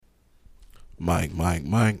Mike.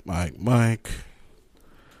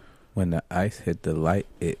 When the ice hit the light,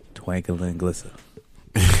 it twinkle and glisten.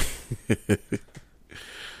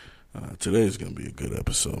 Today's gonna be a good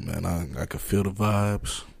episode, man. I can feel the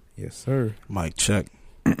vibes. Yes, sir. Mic check.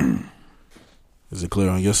 Is it clear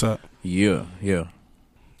on your side? Yeah. All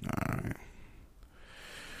right.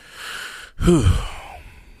 Whew.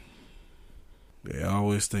 They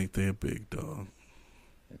always think they're big dog.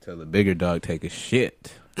 Until the bigger dog take a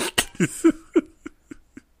shit.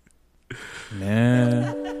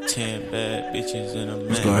 Man. 10 bad bitches in a man.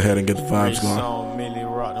 Let's go ahead and get the vibes going. On Millie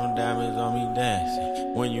rock them diamonds on me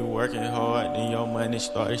dancing. When you working hard, then your money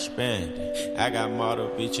start expanding. I got model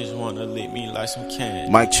bitches wanna lick me like some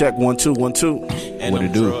candy. Mic check 1 2 1 2. And What them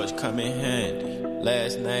it do? drugs come in handy.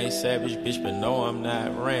 Last name Savage, bitch, but no, I'm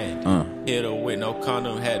not Randy. Hit her with no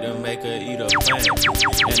condom, had to make her eat a panty.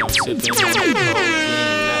 And I'm sipping on the codeine,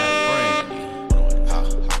 not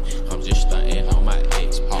brandy. I'm just stunting on my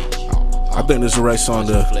ex. I think this is the right song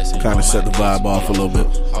to kind of set the vibe off a little bit.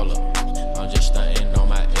 Hold up, I'm just stunting on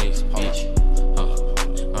my ex, bitch.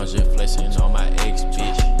 I'm just flexing on my ex,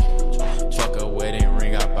 bitch. Fuck a wedding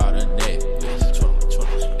ring, I bought a necklace.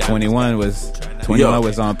 21 was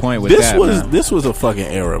on point with This that. was man. this was a fucking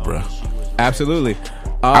era, bro. Absolutely.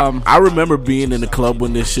 I remember being in the club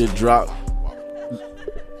when this shit dropped.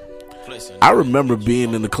 I remember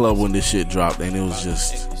being in the club when this shit dropped, and it was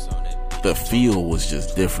just, the feel was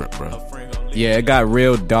just different, bro. Yeah, it got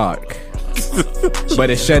real dark. But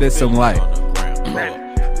it shedded some light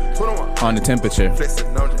on the temperature.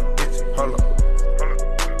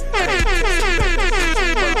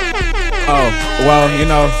 Oh, well, you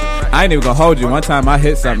know, I ain't even gonna hold you. One time I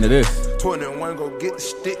hit something to this.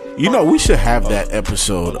 You know, we should have that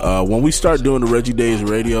episode. When we start doing the Reggie Days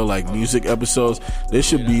radio, like music episodes, there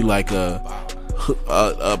should be like a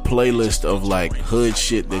playlist of like hood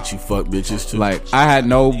shit that you fuck bitches to. Like, I had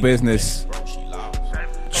no business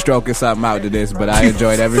stroking something out to this, but I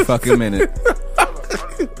enjoyed every fucking minute.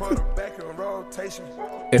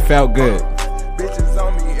 It felt good. Bitches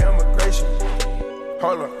on me, immigration.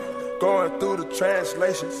 Hold up, going through the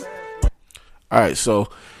translations. All right, so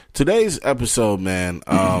today's episode, man.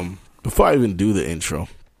 Before I even do the intro,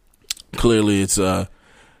 clearly it's gonna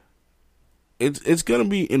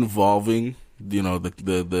be involving, you know,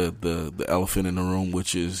 the elephant in the room,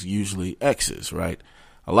 which is usually exes, right?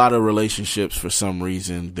 A lot of relationships, for some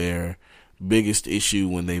reason, their biggest issue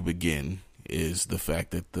when they begin is the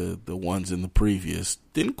fact that the ones in the previous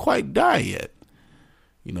didn't quite die yet,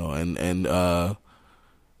 you know, and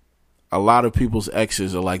a lot of people's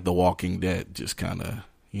exes are like The Walking Dead, just kind of,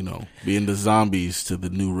 you know, being the zombies to the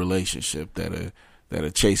new relationship that are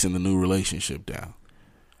chasing the new relationship down.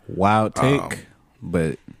 Wild take,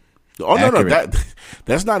 but accurate. no,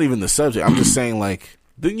 that's not even the subject. I'm just saying, like,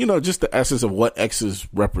 you know, just the essence of what exes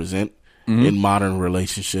represent in modern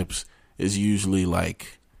relationships is usually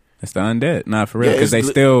like, it's the undead. Not for real, because Yeah, they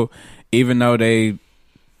still, even though they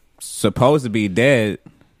supposed to be dead,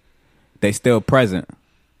 they still present,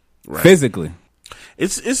 right, physically.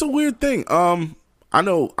 It's a weird thing. I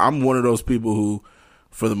know I'm one of those people who,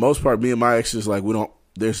 for the most part, me and my exes, like,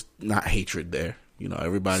 there's not hatred there. You know,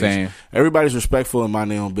 everybody's respectful and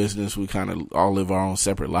mind their own business. We kind of all live our own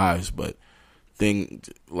separate lives, but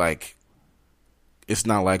like, it's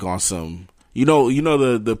not like on some, you know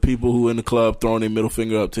the people who in the club throwing their middle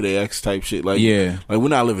finger up to their ex type shit. Like, yeah, like, we're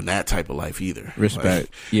not living that type of life either. Respect. Like,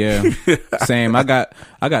 yeah, same. I got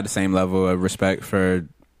the same level of respect for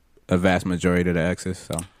a vast majority of the exes.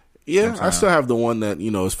 So yeah, I still have the one that, you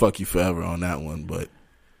know, is fuck you forever on that one, but,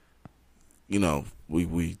 you know,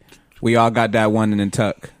 we all got that one in the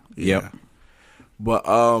tuck. Yeah. Yep. But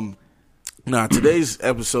now today's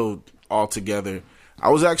episode altogether, I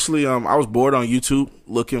was actually I was bored on YouTube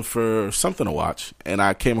looking for something to watch, and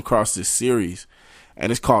I came across this series,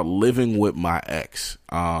 and it's called Living with My Ex.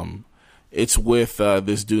 It's with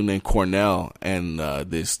this dude named Cornell, and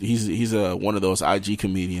he's one of those IG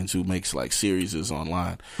comedians who makes like series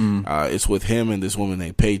online. It's with him and this woman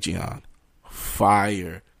named Pageon.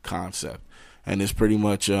 Fire concept, and it's pretty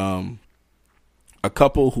much a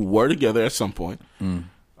couple who were together at some point.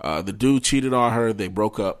 The dude cheated on her, they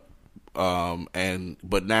broke up,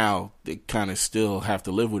 but now they kind of still have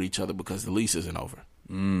to live with each other because the lease isn't over.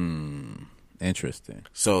 Interesting.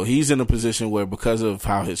 So he's in a position where, because of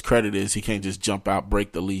how his credit is, he can't just jump out,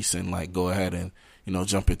 break the lease, and like go ahead and, you know,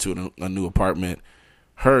 jump into a new apartment.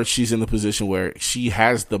 She's in the position where she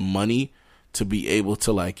has the money to be able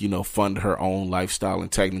to, like, you know, fund her own lifestyle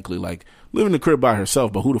and technically like live in the crib by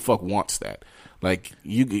herself. But who the fuck wants that? Like,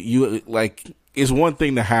 you like, it's one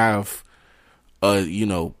thing to have you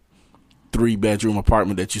know, 3-bedroom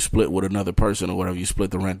apartment that you split with another person or whatever. You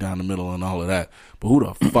split the rent down the middle and all of that. But who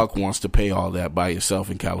the fuck wants to pay all that by yourself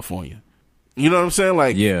in California? You know what I'm saying?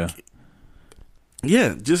 Like, yeah,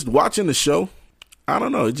 just watching the show, I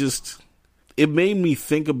don't know. It made me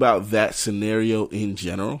think about that scenario in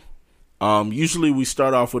general. Usually we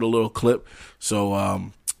start off with a little clip. So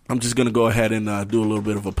I'm just going to go ahead and do a little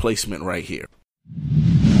bit of a placement right here.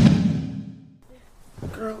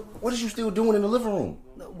 Girl, what is you still doing in the living room?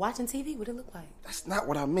 Watching TV? What it look like? That's not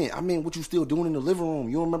what I meant. I meant what you still doing in the living room.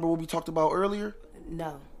 You don't remember what we talked about earlier?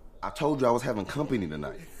 No. I told you I was having company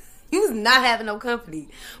tonight. You was not having no company.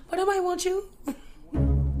 But I might want you.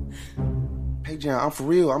 Hey, John, I'm for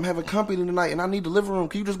real. I'm having company tonight, and I need the living room.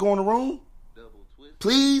 Can you just go in the room?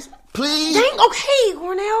 Please? Please? Dang, okay,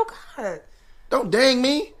 Cornell. God. Don't dang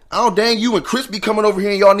me. I don't dang you and Chris be coming over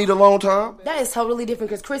here and y'all need alone time. That is totally different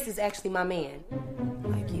because Chris is actually my man.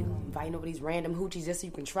 Like you inviting over these random hoochies just so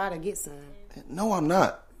you can try to get some. No, I'm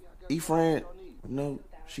not. E-Fran,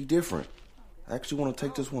 she different. I actually want to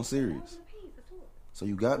take this one serious. So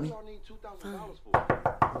you got me?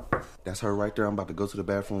 That's her right there. I'm about to go to the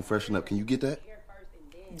bathroom, freshen up. Can you get that?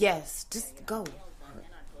 Yes, just go.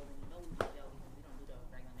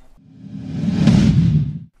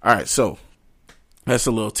 All right, so that's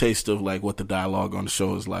a little taste of like what the dialogue on the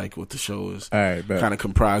show is like, what the show is kind of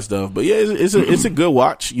comprised of. But yeah, it's a good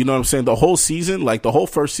watch. You know what I'm saying? The whole season, like the whole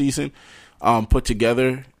first season, put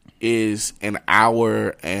together is an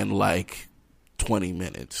hour and like 20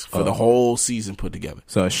 minutes for the whole season put together.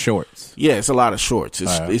 So it's shorts. Yeah, it's a lot of shorts.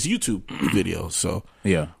 It's YouTube videos. So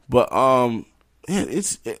yeah, but I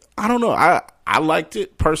don't know. I liked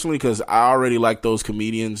it personally because I already like those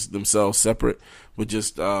comedians themselves separate, but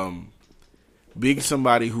just being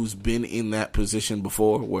somebody who's been in that position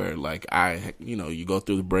before, where like you go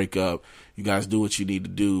through the breakup, you guys do what you need to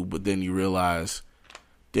do, but then you realize,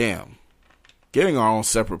 damn, getting our own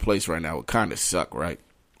separate place right now would kind of suck, right?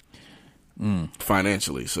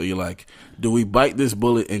 Financially. So you're like, do we bite this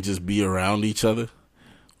bullet and just be around each other?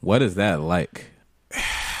 What is that like?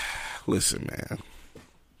 Listen, man.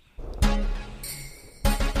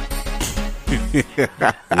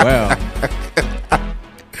 Well,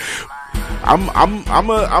 I'm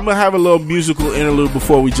gonna have a little musical interlude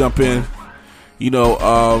before we jump in.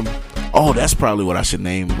 That's probably what I should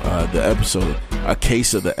name the episode. A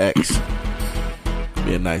Case of the X.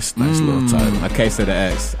 Be a nice little title. A Case of the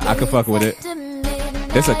X. I could fuck with it.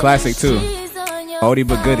 It's a classic too. Oldie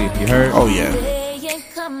but goodie. You heard? Oh yeah.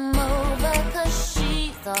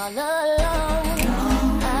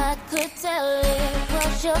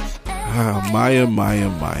 Maya.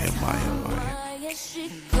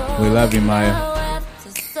 We love you, Maya.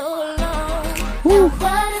 Woo.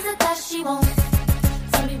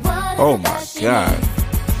 Oh my God.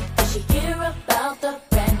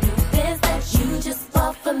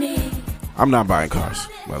 I'm not buying cars,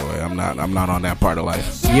 by the way. I'm not on that part of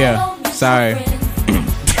life. Yeah, sorry.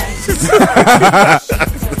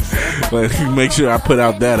 But make sure I put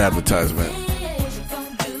out that advertisement.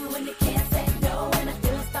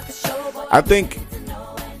 I think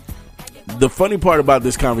the funny part about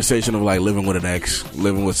this conversation of like living with an ex,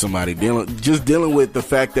 living with somebody, dealing with the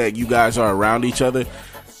fact that you guys are around each other.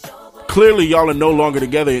 Clearly, y'all are no longer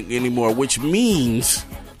together anymore, which means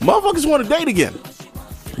motherfuckers want to date again.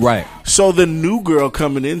 Right. So the new girl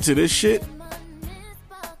coming into this shit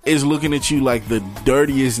is looking at you like the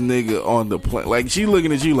dirtiest nigga on the planet. Like, she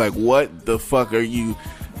looking at you like, what the fuck are you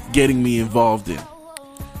getting me involved in?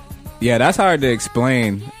 Yeah, that's hard to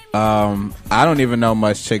explain. I don't even know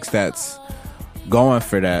much chicks that's going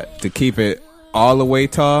for that, to keep it all the way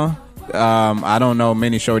tall. I don't know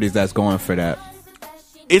many shorties that's going for that.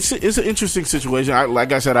 It's an interesting situation.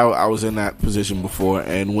 Like I said, I was in that position before,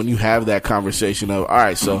 and when you have that conversation of, all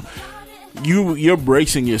right, so you're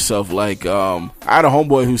bracing yourself. Like, I had a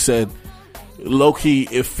homeboy who said, low key,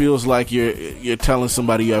 it feels like you're telling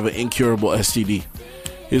somebody you have an incurable STD.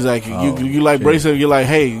 He's like, you like bracing. You're like,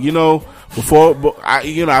 hey, I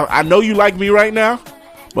know you like me right now,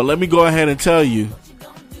 but let me go ahead and tell you,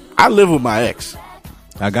 I live with my ex.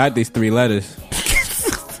 I got these 3 letters.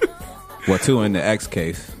 Well, 2 in the X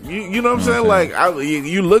case. You know what I'm saying? Like,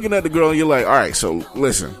 you looking at the girl and you're like, all right, so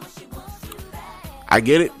listen. I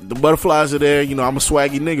get it. The butterflies are there. I'm a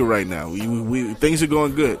swaggy nigga right now. Things are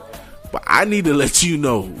going good. But I need to let you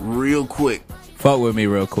know real quick. Fuck with me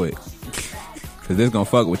real quick. Because this going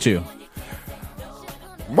to fuck with you.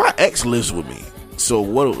 My ex lives with me. So,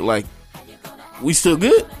 what, like, we still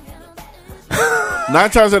good? 9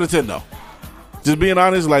 times out of 10, no. Just being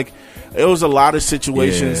honest, like, it was a lot of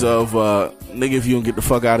situations of nigga, if you don't get the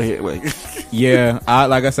fuck out of here, like. Yeah,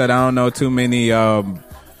 like I said, I don't know too many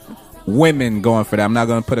women going for that. I'm not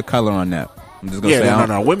going to put a color on that. I'm just going to say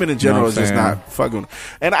no. Women in general is just saying? not fucking.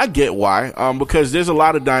 And I get why. Because there's a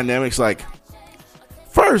lot of dynamics. Like,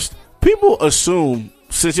 first, people assume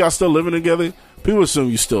since y'all still living together, people assume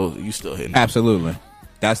you still hitting. Absolutely.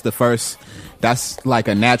 That's the first. That's like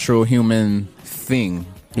a natural human thing.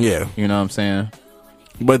 Yeah. You know what I'm saying?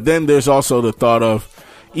 But then there's also the thought of,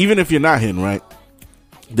 even if you're not hitting, right,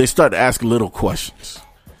 they start to ask little questions.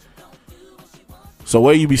 So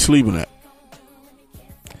where you be sleeping at?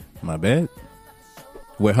 My bed.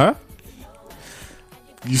 With her?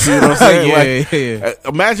 You see what I'm saying? Yeah.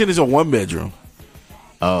 Imagine it's a 1-bedroom.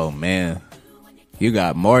 Oh, man. You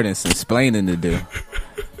got more than some explaining to do.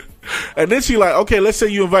 And then she like, okay, let's say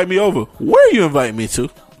you invite me over. Where you invite me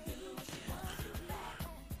to?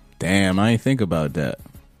 Damn, I ain't think about that.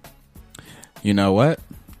 You know what?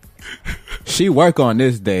 She work on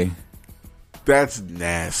this day. That's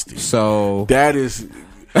nasty. So That is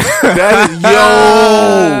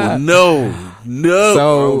yo, no.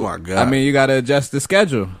 So, oh my God. I mean, you got to adjust the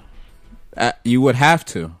schedule. You would have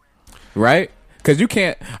to, right? Because you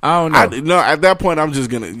can't. I don't know. No, at that point, I'm just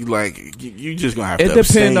gonna you just gonna have to. It depends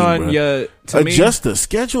abstain, on bro. your adjust the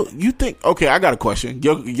schedule. You think? Okay, I got a question.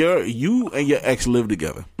 You and your ex live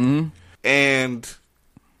together, and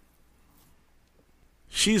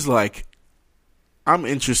she's like, I'm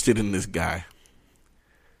interested in this guy,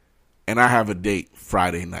 and I have a date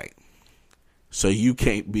Friday night, so you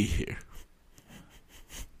can't be here.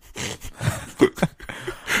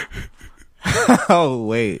 Oh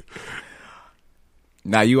wait.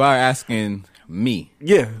 Now you are asking me.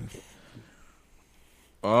 Yeah.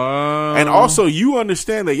 And also, you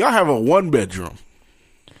understand that y'all have a 1-bedroom.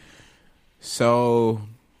 So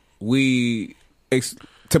to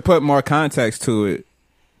put more context to it,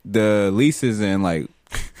 the lease is in like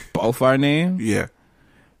both our names. Yeah.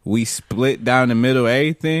 We split down the middle of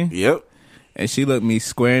everything. Yep. And she looked me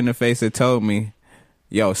square in the face and told me,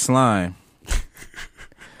 yo, Slime,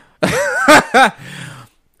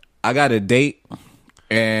 I got a date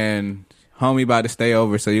and homie about to stay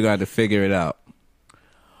over, so you got to figure it out.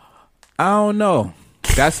 I don't know.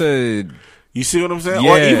 That's a... You see what I'm saying?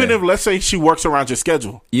 Yeah. Or even if, let's say, she works around your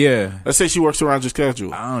schedule. Yeah. Let's say she works around your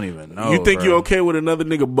schedule. I don't even know. You think bro. you're okay with another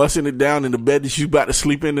nigga busting it down in the bed that you about to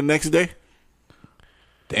sleep in the next day?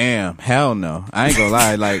 Damn, hell no. I ain't gonna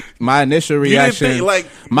lie. Like, my initial reaction... You didn't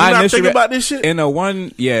think, my you not initial thinking about this shit? In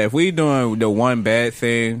if we doing the one bad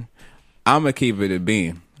thing, I'm gonna keep it a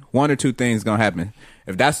beam. One or two things gonna happen.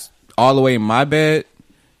 If that's all the way in my bed,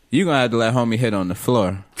 you gonna have to let homie hit on the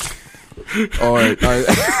floor.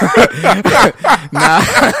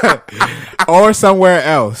 or somewhere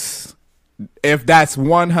else. If that's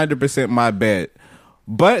 100% my bed.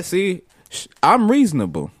 But see, I'm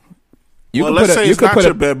reasonable. Let's say it's not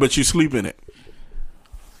your bed, but you sleep in it.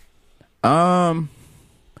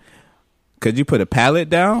 Could you put a pallet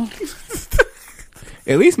down?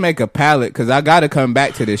 At least make a pallet, because I gotta come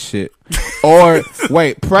back to this shit. Or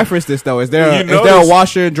wait, preface this though. Is there a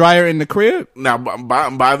washer and dryer in the crib? Now,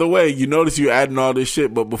 by the way, you notice you adding all this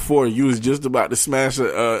shit, but before you was just about to smash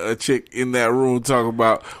a chick in that room talking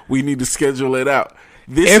about we need to schedule it out.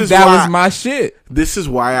 If that was my shit. This is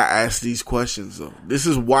why I ask these questions, though. This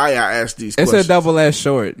is why I ask these questions. It's a double-edged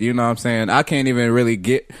sword. You know what I'm saying? I can't even really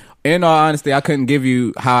get... In all honesty, I couldn't give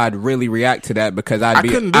you how I'd really react to that, because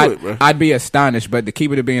I'd be astonished. But to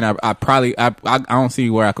keep it a being, I don't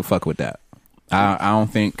see where I could fuck with that. I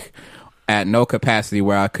don't think at no capacity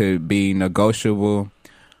where I could be negotiable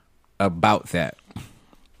about that. You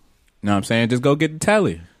know what I'm saying? Just go get the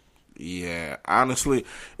telly. Yeah, honestly,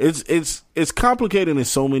 it's complicated in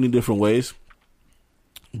so many different ways.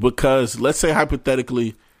 Because let's say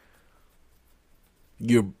hypothetically,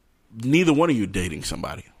 neither one of you dating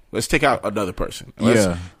somebody. Let's take out another person.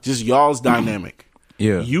 Just y'all's dynamic.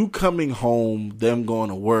 Yeah. You coming home, them going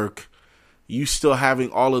to work, you still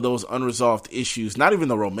having all of those unresolved issues, not even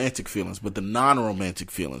the romantic feelings, but the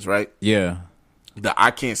non-romantic feelings, right? Yeah.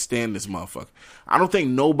 I can't stand this motherfucker. I don't think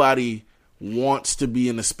nobody wants to be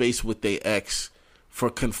in a space with their ex for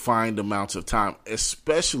confined amounts of time.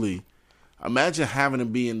 Especially, imagine having to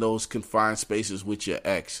be in those confined spaces with your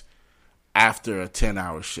ex after a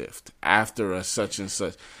 10-hour shift, after a such and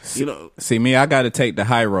such. You know, see me, I got to take the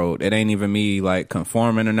high road. It ain't even me like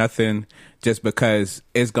conforming or nothing, just because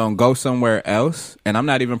it's gonna go somewhere else, and I'm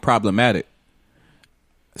not even problematic.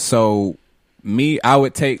 So me, I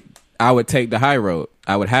would take the high road.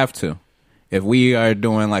 I would have to. If we are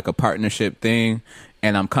doing like a partnership thing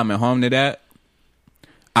and I'm coming home to that,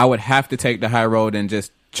 I would have to take the high road and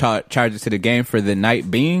just charge it to the game for the night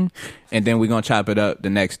being, and then we're going to chop it up the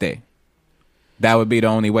next day. That would be the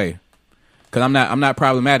only way. Because I'm not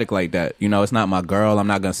problematic like that. You know, it's not my girl. I'm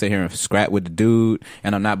not gonna sit here and scrap with the dude,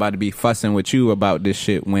 and I'm not about to be fussing with you about this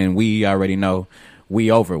shit when we already know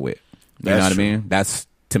we over with. You know what I mean? That's,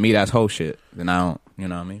 to me, that's whole shit. And I don't, you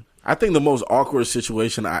know what I mean? I think the most awkward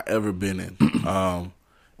situation I ever been in.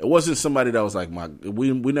 It wasn't somebody that was like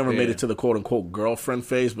we never made it to the quote unquote girlfriend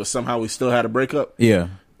phase, but somehow we still had a breakup. Yeah.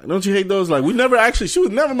 Don't you hate those? Like, we never actually, she was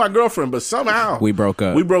never my girlfriend, but somehow we broke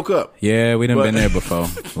up. Yeah, we done been there before.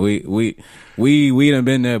 we done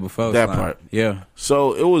been there before. That part. Yeah.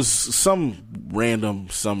 So it was some random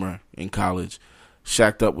summer in college,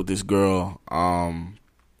 shacked up with this girl.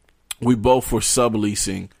 We both were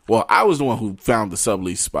subleasing. Well, I was the one who found the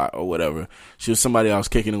sublease spot or whatever. She was somebody I was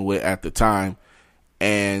kicking it with at the time,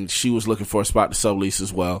 and she was looking for a spot to sublease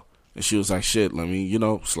as well. And she was like, shit, let me,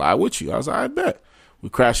 slide with you. I was like, I bet. We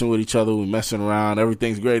crashing with each other. We messing around.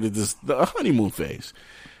 Everything's great. It's just the honeymoon phase.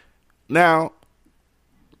 Now,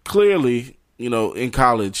 clearly, in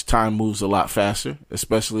college, time moves a lot faster,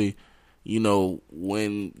 especially,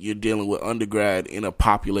 when you're dealing with undergrad in a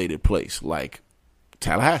populated place like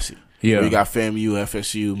Tallahassee. Yeah. Where you got FAMU,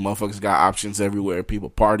 FSU, motherfuckers got options everywhere, people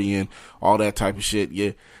partying, all that type of shit.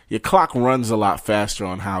 Your clock runs a lot faster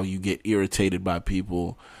on how you get irritated by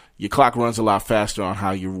people. Your clock runs a lot faster on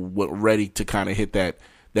how you're ready to kind of hit that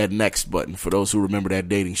next button. For those who remember that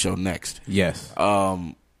dating show, Next. Yes.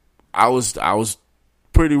 I was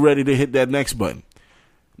pretty ready to hit that next button.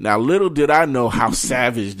 Now, little did I know how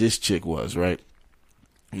savage this chick was, right?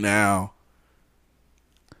 Now,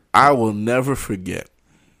 I will never forget.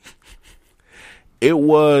 I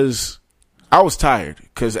was tired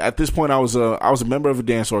because at this point I was a member of a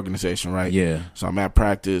dance organization, right? Yeah. So I'm at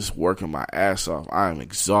practice, working my ass off. I am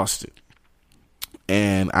exhausted,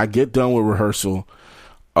 and I get done with rehearsal.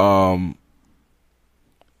 I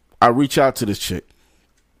reach out to this chick.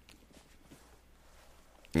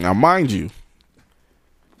 Now, mind you,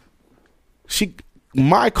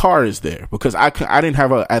 my car is there because I didn't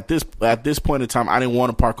have at this point in time I didn't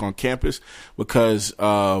want to park on campus because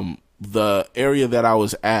the area that I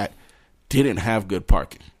was at didn't have good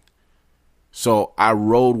parking. So I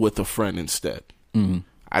rode with a friend instead. Mm-hmm.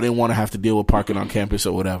 I didn't want to have to deal with parking on campus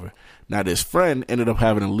or whatever. Now, this friend ended up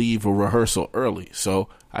having to leave a rehearsal early. So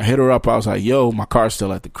I hit her up. I was like, yo, my car's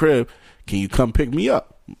still at the crib. Can you come pick me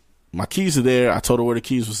up? My keys are there. I told her where the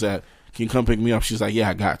keys was at. Can you come pick me up? She's like, yeah,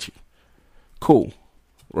 I got you. Cool.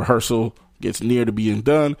 Rehearsal gets near to being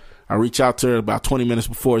done. I reach out to her about 20 minutes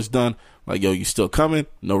before it's done. Like, yo, you still coming?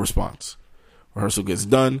 No response. Rehearsal gets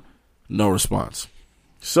done. No response.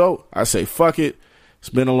 So I say, fuck it. It's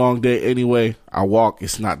been a long day anyway. I walk.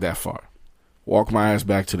 It's not that far. Walk my ass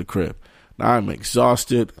back to the crib. Now I'm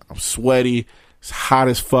exhausted. I'm sweaty. It's hot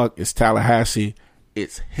as fuck. It's Tallahassee.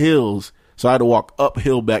 It's hills. So I had to walk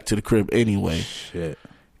uphill back to the crib anyway. Shit.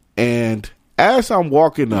 And as I'm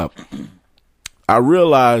walking up, I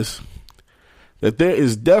realize that there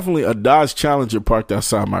is definitely a Dodge Challenger parked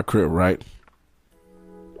outside my crib, right?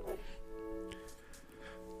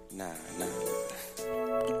 Nah.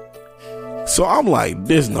 So I'm like,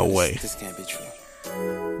 there's no way. This can't be true.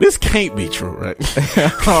 This can't be true, right?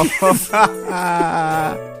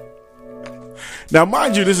 Now,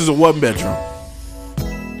 mind you, this is a 1-bedroom.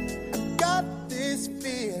 Got this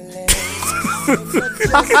feeling.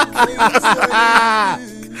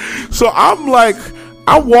 So I'm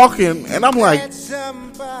walking, and I'm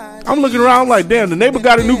looking around like, damn, the neighbor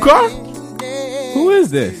got a new car? Who is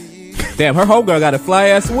this? Damn, her whole girl got a fly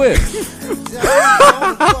ass whip.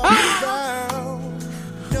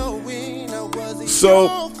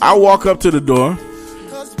 So I walk up to the door.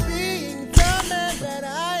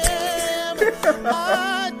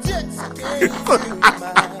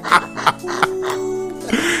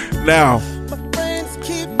 Now,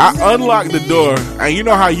 I unlock the door, and you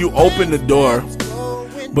know how you open the door,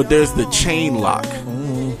 but there's the chain lock.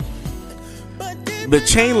 The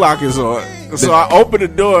chain lock is on. So I open the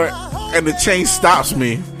door, and the chain stops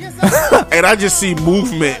me, and I just see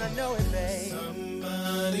movement.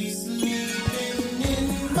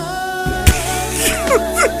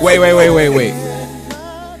 Wait.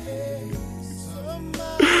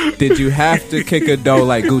 Did you have to kick a door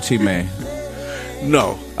like Gucci Mane?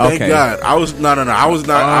 No. Thank Okay. God. I was no. I was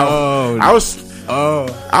not. I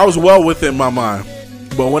was well within my mind.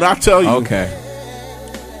 But when I tell you, Okay.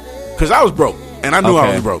 because I was broke, and I knew I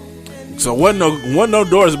Okay. was broke, so wasn't no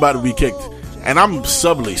doors about to be kicked, and I'm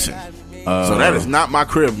subleasing, so that is not my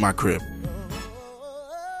crib. My crib.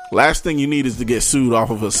 Last thing you need is to get sued off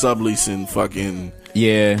of a subleasing fucking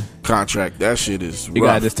Yeah. contract. That shit is You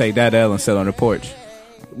rough. gotta just take that L and sit on the porch.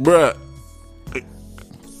 Bruh.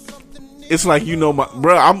 It's like, my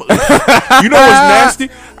bruh. You know what's nasty?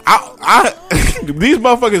 I these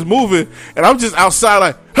motherfuckers moving, and I'm just outside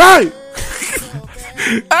like, hey,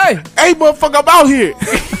 hey, motherfucker, I'm out here.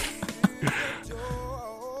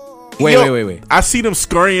 Wait. I see them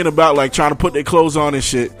scurrying about, like trying to put their clothes on and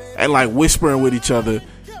shit, and like whispering with each other.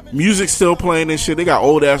 Music still playing and shit. They got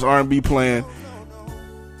old ass R&B playing,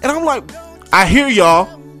 and I'm like, I hear y'all.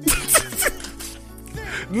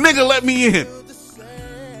 Nigga, let me in.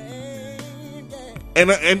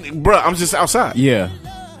 And bro, I'm just outside. Yeah.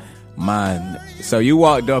 Man. So you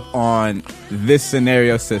walked up on this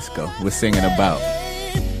scenario Cisco was singing about.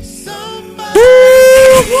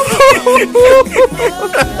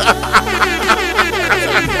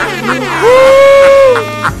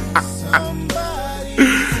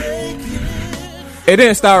 It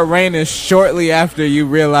didn't start raining shortly after you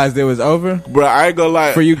realized it was over? Bro, I ain't gonna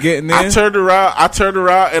lie. For you getting in? I turned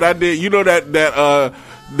around and I did, you know that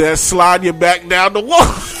slide your back down the wall.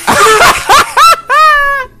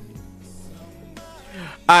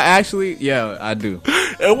 I do.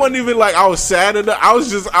 It wasn't even like I was sad enough. I was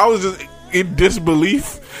just in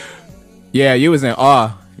disbelief. Yeah, you was in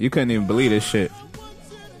awe. You couldn't even believe this shit.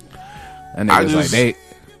 And they was like,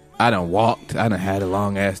 I done walked. I done had a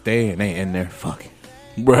long ass day, and they in there fucking.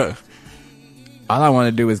 Bruh. All I want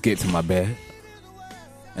to do is get to my bed.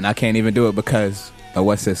 And I can't even do it because of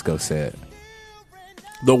what Cisco said.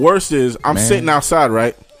 The worst is, I'm sitting outside,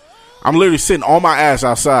 right? I'm literally sitting on my ass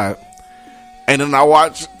outside. And then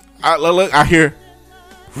I hear.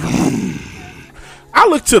 I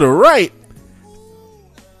look to the right.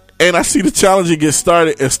 And I see the Challenger get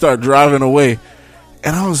started and start driving away.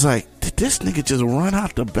 And I was like, did this nigga just run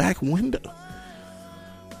out the back window?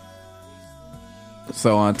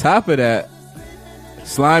 So on top of that,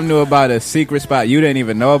 Slime knew about a secret spot you didn't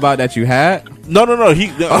even know about that you had? No. No,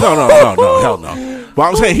 hell no. But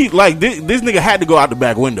I'm saying, this nigga had to go out the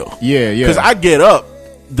back window. Yeah. Because I get up,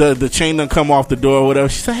 the chain done come off the door or whatever.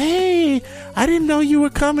 She said, hey, I didn't know you were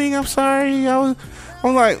coming. I'm sorry. I'm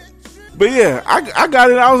like, but yeah, I got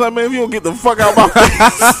it. I was like, man, if you don't get the fuck out of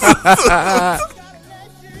my face.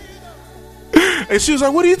 And she was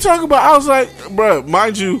like, what are you talking about? I was like, bro,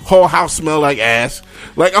 mind you, whole house smell like ass.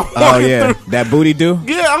 Like, I'm walking through. That booty do?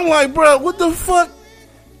 Yeah, I'm like, bro, what the fuck?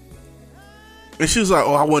 And she was like,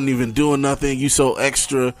 oh, I wasn't even doing nothing. You so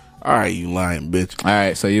extra. All right, you lying bitch. All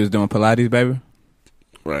right, so you was doing Pilates, baby?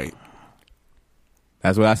 Right.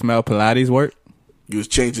 That's what I smell, Pilates work? You was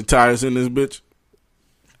changing tires in this bitch?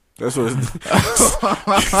 That's what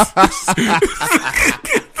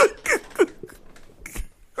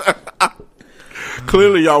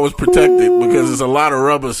Clearly y'all was protected because there's a lot of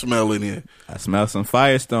rubber smell in here. I smell some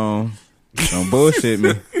Firestone. Don't bullshit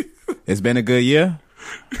me. It's been a good year.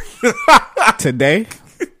 Today.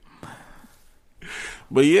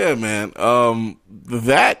 But yeah, man,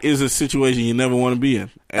 that is a situation you never want to be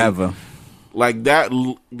in. And ever. Like that,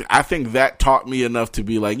 I think that taught me enough to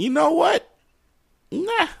be like, you know what?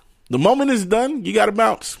 Nah. The moment is done, you got to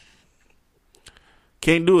bounce.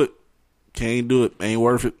 Can't do it. Ain't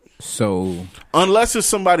worth it. So, unless it's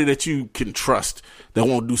somebody that you can trust that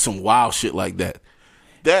won't do some wild shit like that.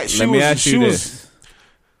 Let me ask you this.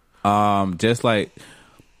 Just like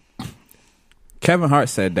Kevin Hart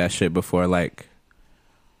said that shit before, like,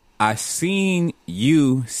 I seen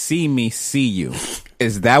you see me see you.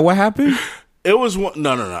 Is that what happened? It was one.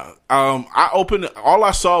 No. I opened it. All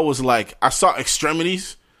I saw was like, I saw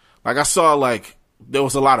extremities. Like I saw like there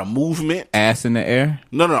was a lot of movement. Ass in the air?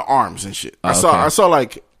 No, arms and shit. Oh,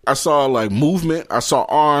 I saw like movement. I saw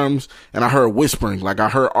arms, and I heard whispering. Like I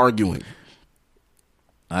heard arguing.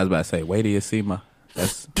 I was about to say, wait till you see my.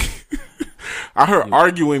 That's. I heard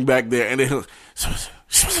arguing back there, and then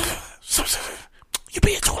you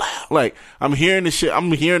being too loud. Like I'm hearing this shit.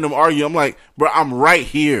 I'm hearing them argue. I'm like, bro, I'm right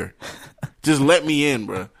here. Just let me in,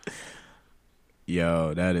 bro.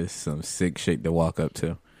 Yo, that is some sick shit to walk up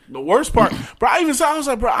to. The worst part, bro, I was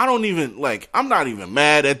like, bro, I don't even, like, I'm not even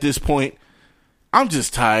mad at this point. I'm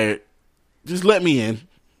just tired. Just let me in.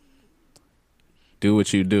 Do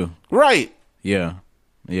what you do. Right. Yeah.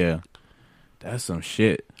 That's some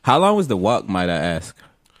shit. How long was the walk, might I ask?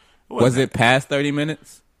 Was it past 30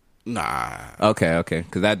 minutes? Nah. Okay.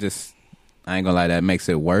 Because I ain't gonna lie, that makes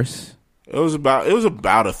it worse. It was about a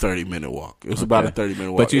 30-minute walk. It was about a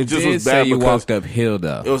 30-minute walk. But you just did was bad say you walked uphill,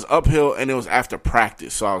 though. It was uphill, and it was after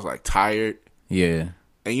practice, so I was, like, tired. Yeah.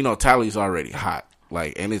 And, you know, Tally's already hot.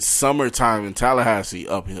 Like, and it's summertime in Tallahassee,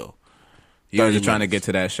 uphill. You're just trying to get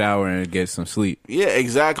to that shower and get some sleep. Yeah,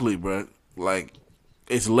 exactly, bro. Like,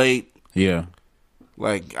 it's late. Yeah.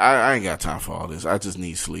 Like, I ain't got time for all this. I just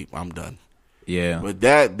need sleep. I'm done. Yeah. But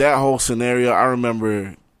that whole scenario, I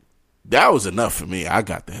remember that was enough for me. I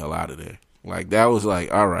got the hell out of there. Like that was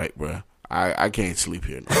like, all right, bro. I can't sleep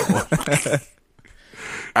here no more.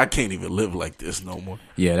 I can't even live like this no more.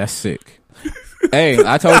 Yeah, that's sick. Hey,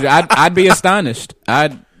 I told you, I'd be astonished.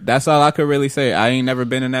 That's all I could really say. I ain't never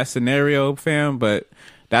been in that scenario, fam, but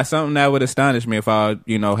that's something that would astonish me if I,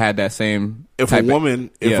 had that same. If a woman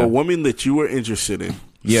that you were interested in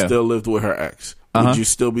still lived with her ex, would you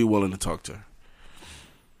still be willing to talk to her?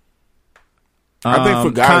 I think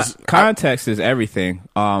for guys, context is everything.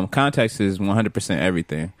 Context is 100%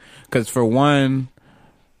 everything. Because for one,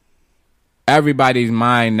 everybody's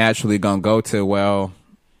mind naturally gonna go to, well,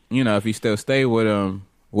 if you still stay with him,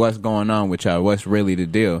 what's going on with y'all? What's really the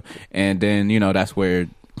deal? And then that's where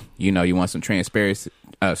you want some transparency.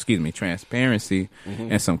 And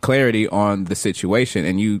some clarity on the situation,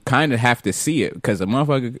 and you kind of have to see it because I'm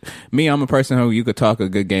a person who you could talk a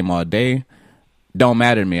good game all day. Don't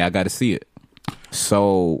matter to me. I got to see it.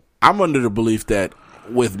 So I'm under the belief that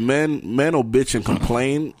with men will bitch and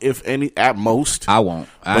complain if any at most. I won't.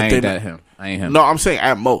 I ain't him. No, I'm saying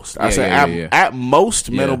at most. At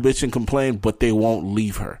most men will Yeah. bitch and complain, but they won't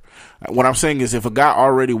leave her. What I'm saying is if a guy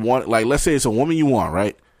already let's say it's a woman you want,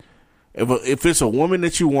 right? If it's a woman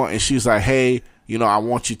that you want and she's like, hey, I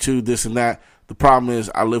want you to this and that. The problem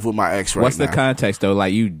is I live with my ex right now. What's the context though?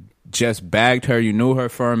 Like you just bagged her, you knew her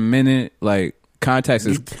for a minute. Like context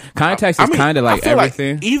is kind of like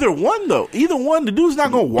everything. Like either one, the dude's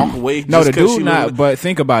not gonna walk away. No, the dude not. But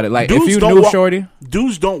think about it. Like if you knew shorty,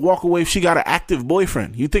 dudes don't walk away if she got an active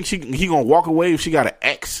boyfriend. You think he gonna walk away if she got an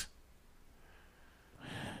ex?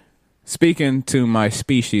 Speaking to my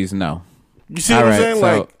species, no. You see what I'm saying?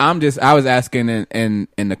 So I was asking in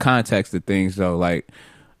the context of things though, like,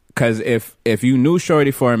 because if you knew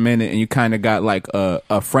shorty for a minute and you kind of got like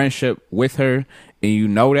a friendship with her and you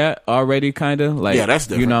know that already, kind of like, yeah, that's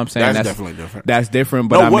different. You know what I'm saying? That's definitely different. That's different.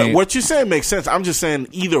 But no, what you're saying makes sense. I'm just saying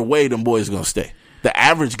either way, them boys gonna stay. The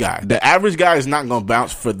average guy is not gonna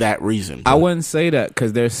bounce for that reason. I wouldn't say that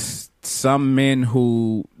because there's some men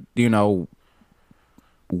who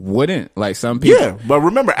wouldn't, like some people. Yeah, but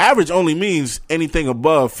remember, average only means anything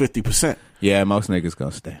above 50%. Yeah, most niggas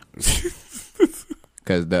gonna stay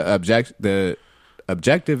because the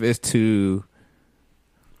objective is to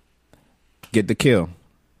get the kill.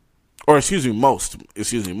 Or excuse me, most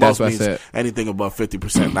means anything above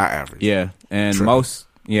 50%, not average. Yeah, and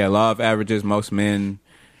law of averages. Most men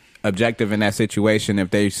objective in that situation,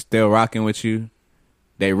 if they still rocking with you,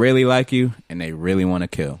 they really like you and they really want to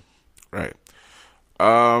kill. Right.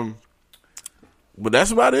 But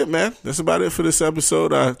that's about it, man. That's about it for this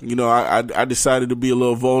episode. I decided to be a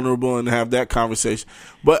little vulnerable and have that conversation.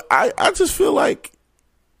 But I just feel like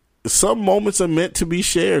some moments are meant to be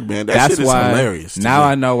shared, man. That's shit is hilarious. Now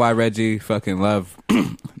I know why Reggie fucking loved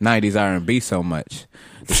 90s R&B so much.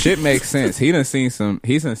 The shit makes sense. He's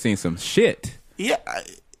done seen some shit. Yeah,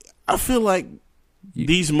 I feel like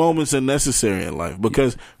these moments are necessary in life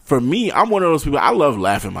because for me, I'm one of those people. I love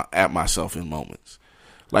laughing at myself in moments.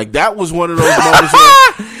 Like that was one of those moments where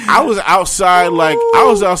I was outside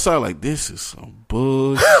like this is some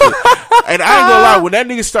bullshit. And I ain't gonna lie, when that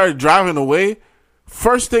nigga started driving away,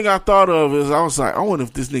 first thing I thought of is I was like, I wonder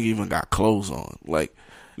if this nigga even got clothes on. Like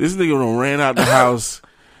this nigga done ran out the house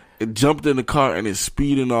and jumped in the car and is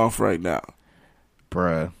speeding off right now.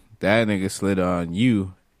 Bruh, that nigga slid on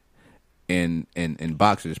you in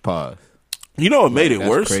boxer's paws. You know what made it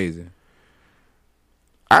worse? Crazy.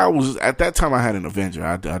 At that time I had an Avenger.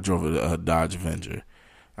 I drove a Dodge Avenger.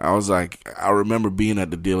 I remember being at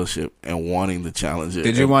the dealership and wanting the Challenger.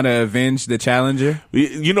 Did you want to avenge the Challenger?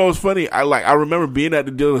 You know what's funny? I remember being at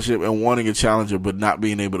the dealership and wanting a Challenger but not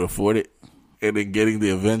being able to afford it, and then getting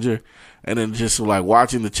the Avenger, and then just like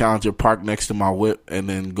watching the Challenger park next to my whip and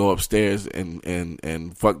then go upstairs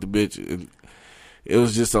and fuck the bitch. And it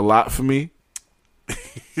was just a lot for me.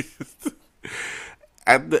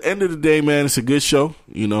 At the end of the day, man, it's a good show.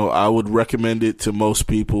 I would recommend it to most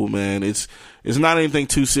people, man. It's not anything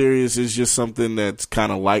too serious. It's just something that's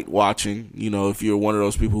kind of light watching. If you're one of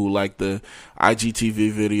those people who like the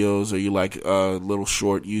IGTV videos or you like little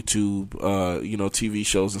short YouTube, TV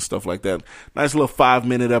shows and stuff like that. Nice little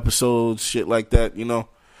 5-minute episodes, shit like that,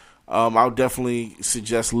 I would definitely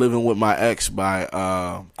suggest Living with My Ex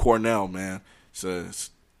by Cornell, man.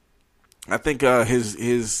 I think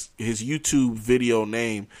his YouTube video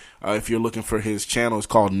name, if you're looking for his channel, is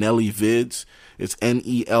called Nelly Vids. It's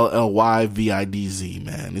NELLYVIDZ,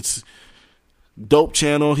 man. It's dope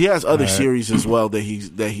channel. He has other series as well that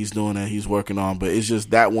he's working on, but it's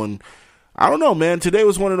just that one. I don't know, man. Today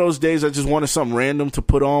was one of those days I just wanted something random to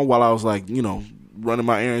put on while I was like, running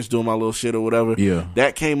my errands, doing my little shit or whatever. Yeah.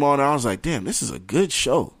 That came on and I was like, damn, this is a good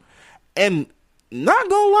show. And not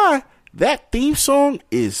gonna lie, that theme song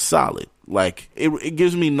is solid. Like, it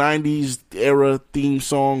gives me 90s era theme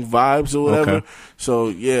song vibes or whatever. Okay. So,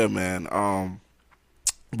 yeah, man.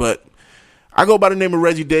 But I go by the name of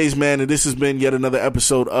Reggie Days, man, and this has been yet another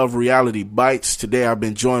episode of Reality Bites. Today I've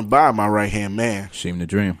been joined by my right-hand man. Sheem the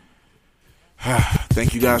Dream.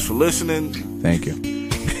 Thank you guys for listening. Thank you.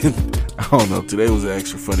 I don't know. Today was an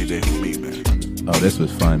extra funny day for me, man. Oh, this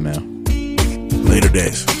was fun, man. Later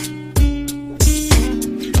days.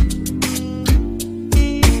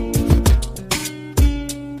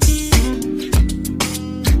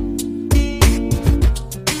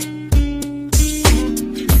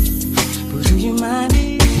 Do you mind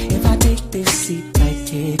if I take this seat right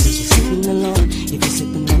here? Cause you're sitting alone. If you're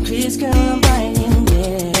sipping on Chris, girl, I'm biting,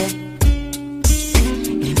 yeah.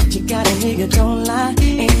 And if you got a nigga, don't lie,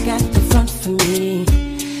 ain't got the front for me.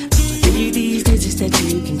 I'ma give you these digits that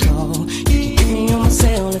you can call. You can hit me on my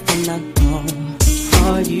cell if I'm not home.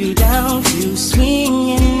 Are you down to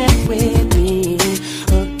swinging it with me?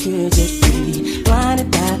 Or could you be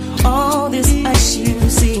blinded by all this ice you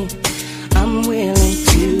see? I'm willing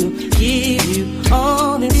to give you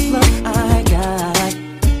all this love I got.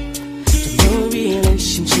 But no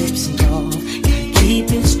relationships involved. Gotta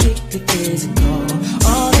keep it strictly physical.